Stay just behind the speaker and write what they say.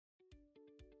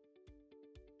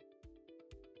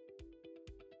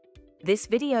This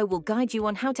video will guide you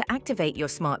on how to activate your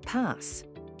SmartPass.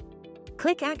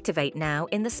 Click Activate Now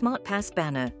in the SmartPass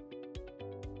banner.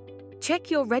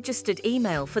 Check your registered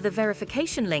email for the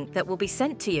verification link that will be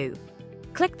sent to you.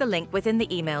 Click the link within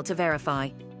the email to verify.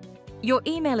 Your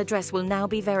email address will now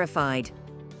be verified.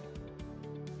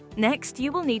 Next,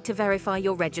 you will need to verify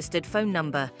your registered phone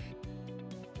number.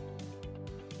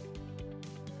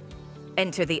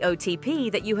 Enter the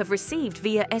OTP that you have received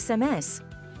via SMS.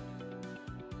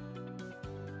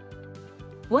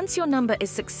 Once your number is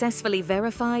successfully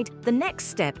verified, the next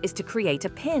step is to create a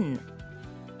PIN.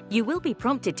 You will be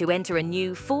prompted to enter a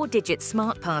new 4-digit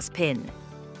SmartPass PIN.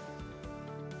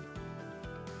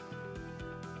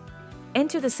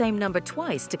 Enter the same number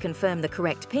twice to confirm the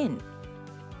correct PIN.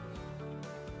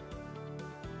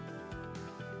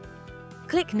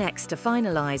 Click Next to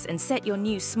finalize and set your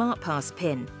new SmartPass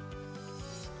PIN.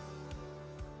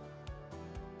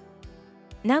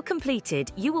 Now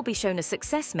completed, you will be shown a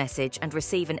success message and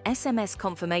receive an SMS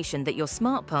confirmation that your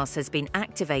SmartPass has been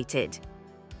activated.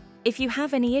 If you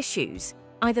have any issues,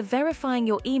 either verifying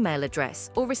your email address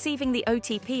or receiving the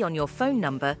OTP on your phone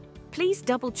number, please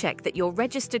double-check that your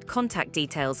registered contact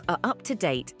details are up to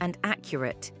date and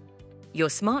accurate. Your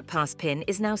SmartPass PIN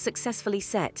is now successfully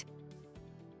set.